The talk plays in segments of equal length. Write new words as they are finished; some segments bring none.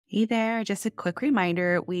Hey there, just a quick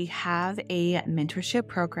reminder, we have a mentorship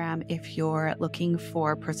program if you're looking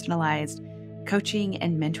for personalized coaching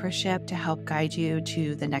and mentorship to help guide you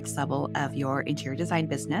to the next level of your interior design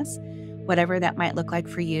business, whatever that might look like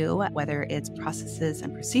for you, whether it's processes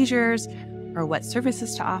and procedures or what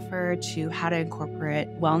services to offer to how to incorporate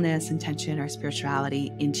wellness, intention, or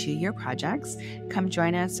spirituality into your projects. Come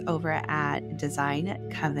join us over at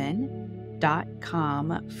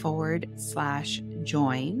designcoven.com/join.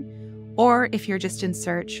 Or if you're just in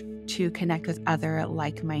search to connect with other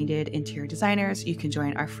like-minded interior designers, you can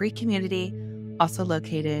join our free community, also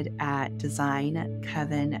located at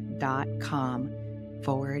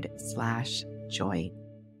designcoven.com/join.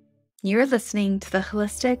 You're listening to the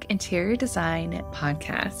Holistic Interior Design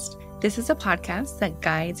Podcast. This is a podcast that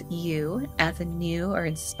guides you as a new or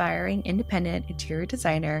inspiring independent interior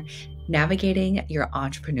designer navigating your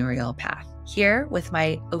entrepreneurial path. Here, with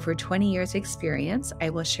my over 20 years experience, I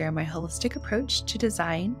will share my holistic approach to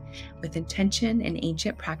design with intention and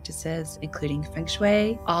ancient practices, including Feng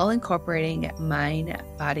Shui, all incorporating mind,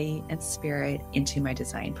 body, and spirit into my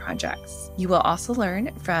design projects. You will also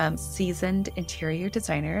learn from seasoned interior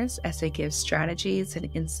designers as they give strategies and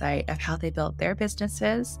insight of how they built their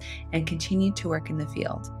businesses and continue to work in the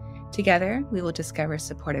field. Together, we will discover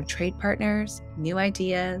supportive trade partners, new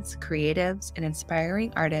ideas, creatives, and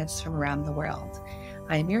inspiring artists from around the world.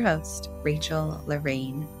 I am your host, Rachel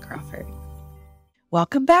Larraine Crawford.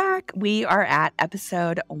 Welcome back. We are at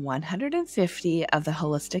episode 150 of the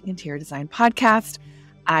Holistic Interior Design Podcast.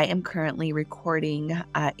 I am currently recording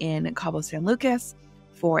in Cabo San Lucas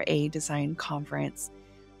for a design conference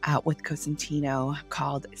with Cosentino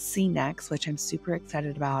called CNEX, which I'm super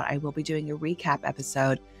excited about. I will be doing a recap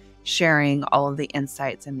episode sharing all of the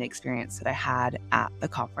insights and the experience that I had at the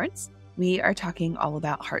conference. We are talking all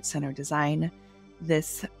about heart-centered design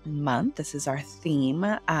this month. This is our theme,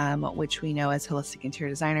 which we know as holistic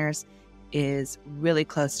interior designers is really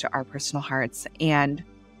close to our personal hearts. And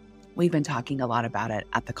we've been talking a lot about it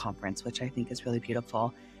at the conference, which I think is really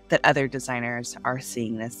beautiful, that other designers are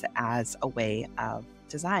seeing this as a way of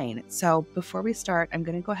design. So before we start, I'm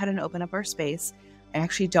going to go ahead and open up our space. I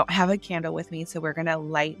actually don't have a candle with me, so we're going to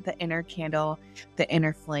light the inner candle, the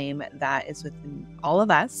inner flame that is within all of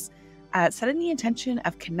us, setting the intention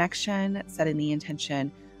of connection, setting the intention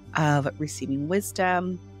of receiving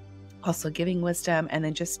wisdom, also giving wisdom, and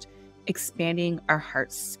then just expanding our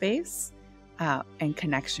heart space and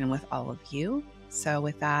connection with all of you. So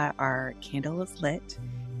with that, our candle is lit,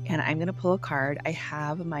 and I'm going to pull a card. I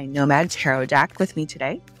have my Nomad Tarot deck with me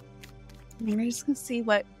today. And we're just going to see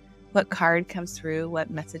what card comes through, what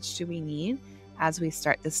message do we need as we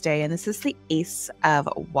start this day. And this is the Ace of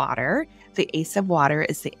Water. The Ace of Water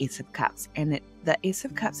is the Ace of Cups. And the Ace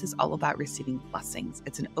of Cups is all about receiving blessings.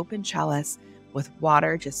 It's an open chalice with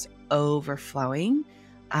water just overflowing.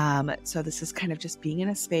 So this is kind of just being in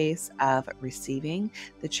a space of receiving.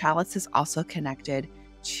 The chalice is also connected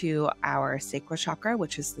to our sacral chakra,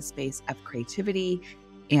 which is the space of creativity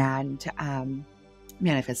and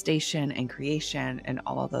manifestation and creation and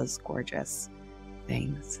all of those gorgeous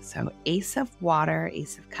things. So Ace of Water,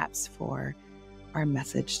 Ace of Cups for our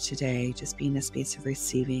message today, just being a space of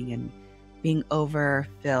receiving and being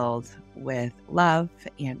overfilled with love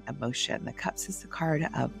and emotion. The Cups is the card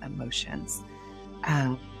of emotions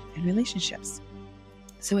and relationships.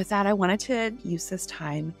 So with that, I wanted to use this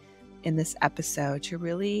time in this episode to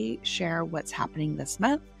really share what's happening this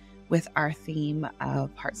month with our theme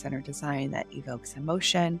of heart-centered design that evokes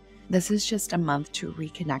emotion. This is just a month to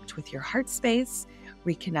reconnect with your heart space,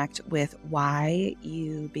 reconnect with why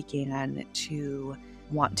you began to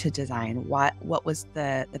want to design. What was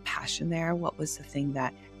the passion there? What was the thing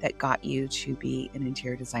that got you to be an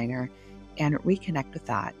interior designer? And reconnect with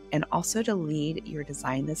that. And also to lead your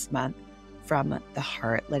design this month from the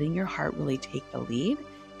heart, letting your heart really take the lead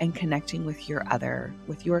and connecting with your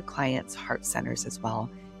clients' heart centers as well,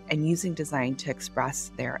 and using design to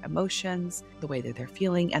express their emotions, the way that they're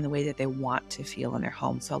feeling, and the way that they want to feel in their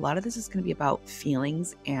home. So a lot of this is going to be about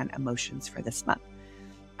feelings and emotions for this month.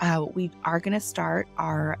 We are going to start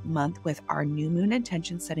our month with our new moon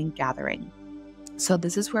intention setting gathering. So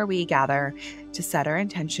this is where we gather to set our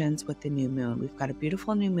intentions with the new moon. We've got a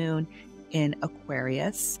beautiful new moon in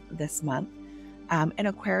Aquarius this month. And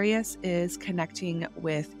Aquarius is connecting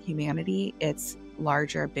with humanity. It's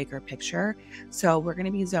larger, bigger picture. So we're going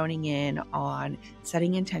to be zoning in on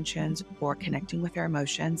setting intentions for connecting with our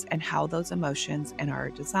emotions and how those emotions and our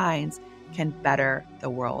designs can better the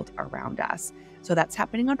world around us. So that's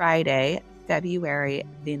happening on Friday, February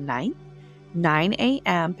the 9th, 9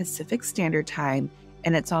 a.m. Pacific Standard Time,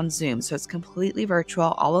 and it's on Zoom. So it's completely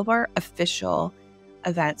virtual. All of our official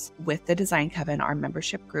events with the Design Coven, our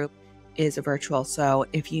membership group, is virtual. So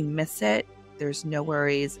if you miss it, there's no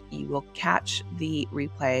worries. You will catch the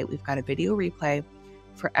replay. We've got a video replay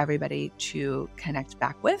for everybody to connect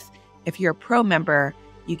back with. If you're a pro member,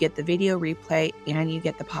 you get the video replay and you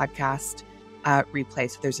get the podcast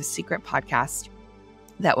replay. So there's a secret podcast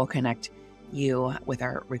that will connect you with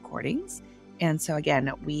our recordings. And so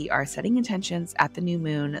again, we are setting intentions at the new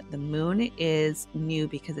moon. The moon is new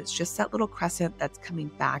because it's just that little crescent that's coming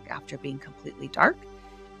back after being completely dark,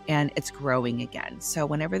 and it's growing again. So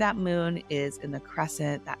whenever that moon is in the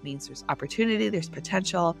crescent, that means there's opportunity, there's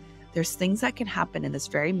potential, there's things that can happen in this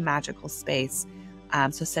very magical space.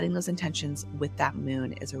 So setting those intentions with that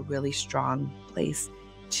moon is a really strong place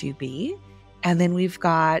to be. And then we've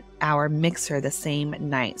got our mixer the same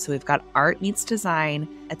night. So we've got Art Meets Design.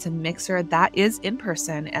 It's a mixer that is in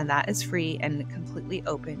person and that is free and completely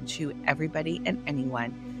open to everybody and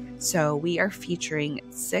anyone. So we are featuring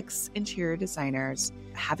 6 interior designers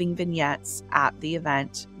having vignettes at the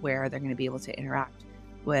event where they're going to be able to interact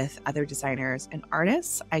with other designers and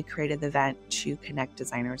artists. I created the event to connect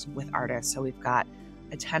designers with artists. So we've got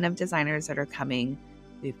a ton of designers that are coming.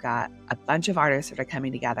 We've got a bunch of artists that are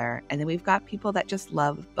coming together. And then we've got people that just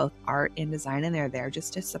love both art and design, and they're there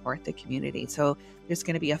just to support the community. So there's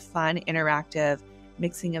going to be a fun, interactive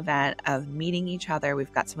mixing event of meeting each other.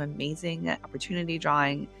 We've got some amazing opportunity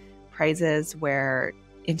drawing prizes where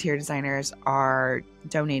interior designers are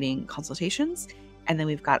donating consultations. And then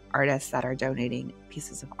we've got artists that are donating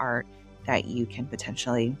pieces of art that you can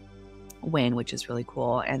potentially win, which is really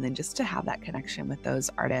cool. And then just to have that connection with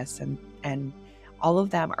those artists, and all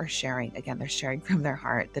of them are sharing. Again, they're sharing from their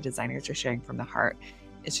heart. The designers are sharing from the heart.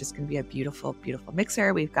 It's just going to be a beautiful, beautiful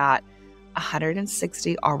mixer. We've got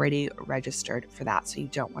 160 already registered for that, so you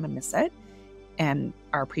don't want to miss it. And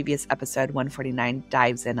our previous episode 149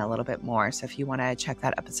 dives in a little bit more. So if you want to check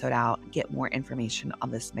that episode out, get more information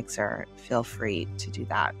on this mixer, feel free to do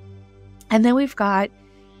that. And then we've got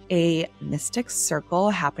a Mystic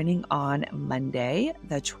Circle happening on Monday,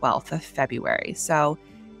 the 12th of February. So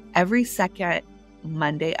every second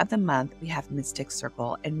Monday of the month, we have Mystic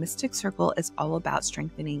Circle, and Mystic Circle is all about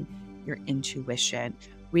strengthening your intuition,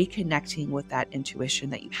 reconnecting with that intuition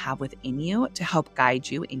that you have within you to help guide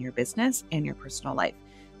you in your business and your personal life.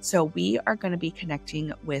 So we are going to be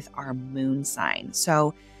connecting with our moon sign.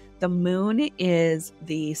 So the moon is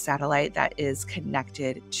the satellite that is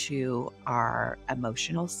connected to our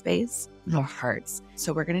emotional space, our hearts.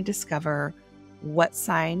 So we're going to discover what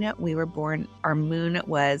sign we were born, our moon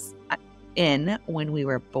was in when we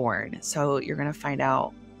were born. So you're going to find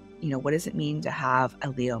out, what does it mean to have a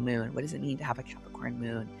Leo moon? What does it mean to have a Capricorn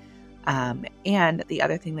moon? And the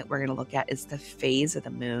other thing that we're going to look at is the phase of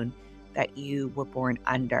the moon that you were born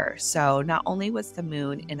under. So not only was the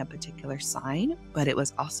moon in a particular sign, but it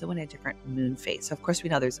was also in a different moon phase. So of course we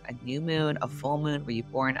know there's a new moon, a full moon, were you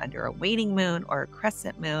born under a waning moon or a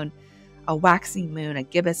crescent moon, a waxing moon, a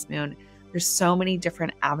gibbous moon. There's so many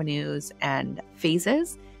different avenues and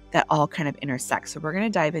phases that all kind of intersect. So we're going to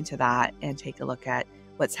dive into that and take a look at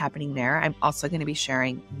what's happening there. I'm also going to be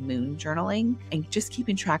sharing moon journaling and just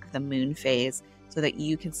keeping track of the moon phase so that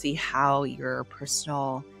you can see how your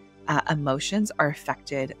personal emotions are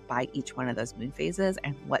affected by each one of those moon phases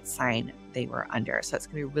and what sign they were under. So it's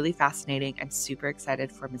going to be really fascinating. I'm super excited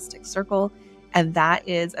for Mystic Circle, and that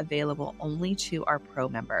is available only to our pro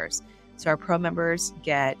members. So our pro members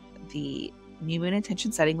get the new moon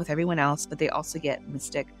intention setting with everyone else, but they also get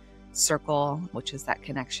Mystic Circle, which is that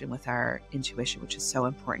connection with our intuition, which is so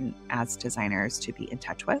important as designers to be in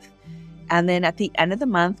touch with. And then at the end of the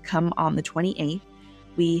month, come on the 28th,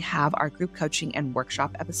 we have our group coaching and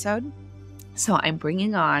workshop episode. So I'm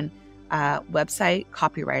bringing on a website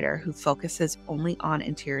copywriter who focuses only on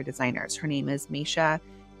interior designers. Her name is Misha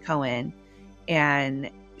Cohen,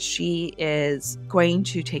 and she is going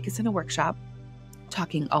to take us in a workshop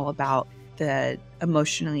talking all about the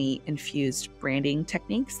emotionally infused branding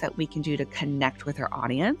techniques that we can do to connect with our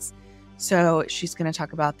audience. So she's going to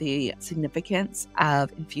talk about the significance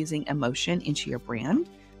of infusing emotion into your brand,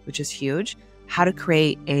 which is huge, how to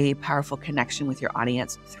create a powerful connection with your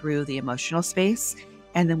audience through the emotional space.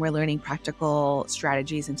 And then we're learning practical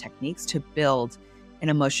strategies and techniques to build an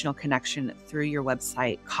emotional connection through your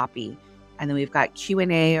website copy. And then we've got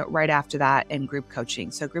Q&A right after that and group coaching.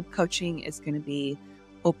 So group coaching is going to be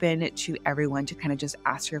open to everyone to kind of just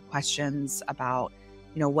ask your questions about,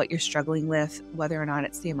 what you're struggling with, whether or not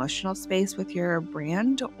it's the emotional space with your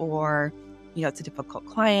brand, or, it's a difficult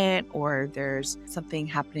client, or there's something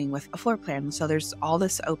happening with a floor plan. So there's all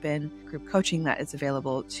this open group coaching that is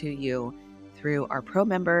available to you through our pro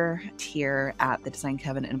member tier at the Design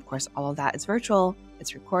Coven. And of course, all of that is virtual.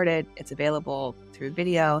 It's recorded, it's available through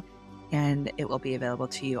video, and it will be available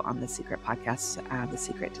to you on the Secret podcast, the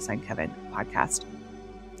Secret Design Coven podcast.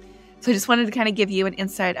 So I just wanted to kind of give you an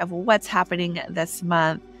insight of what's happening this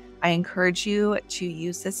month. I encourage you to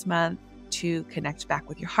use this month to connect back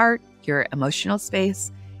with your heart, your emotional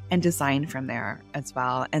space, and design from there as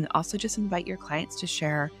well. And also just invite your clients to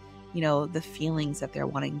share, the feelings that they're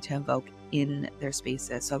wanting to evoke in their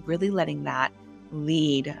spaces. So really letting that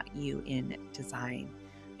lead you in design.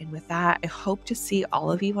 And with that, I hope to see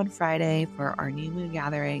all of you on Friday for our new moon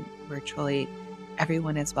gathering virtually.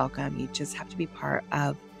 Everyone is welcome. You just have to be part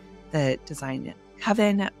of the Design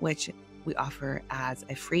Coven, which we offer as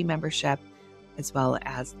a free membership as well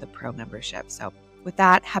as the pro membership. So with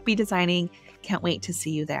that, happy designing. Can't wait to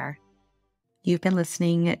see you there. You've been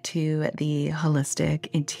listening to the Holistic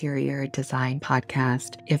Interior Design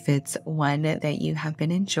Podcast. If it's one that you have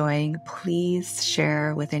been enjoying, please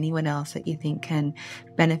share with anyone else that you think can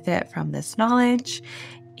benefit from this knowledge,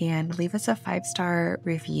 and leave us a 5-star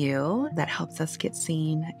review that helps us get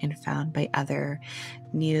seen and found by other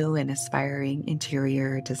new and aspiring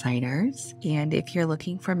interior designers. And if you're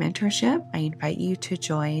looking for mentorship, I invite you to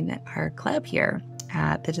join our club here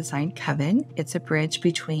at the Design Coven. It's a bridge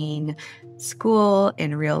between school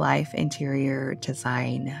and real life interior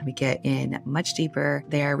design. We get in much deeper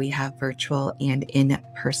there. We have virtual and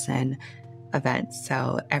in-person events,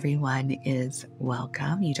 so everyone is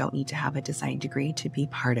welcome. You don't need to have a design degree to be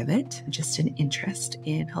part of it, just an interest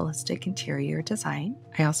in holistic interior design.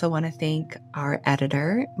 I also want to thank our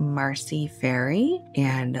editor, Marcy Ferry,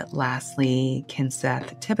 and lastly,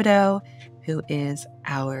 Kinseth Thibodeau, who is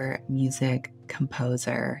our music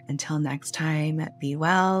composer. Until next time, be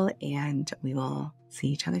well, and we will see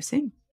each other soon.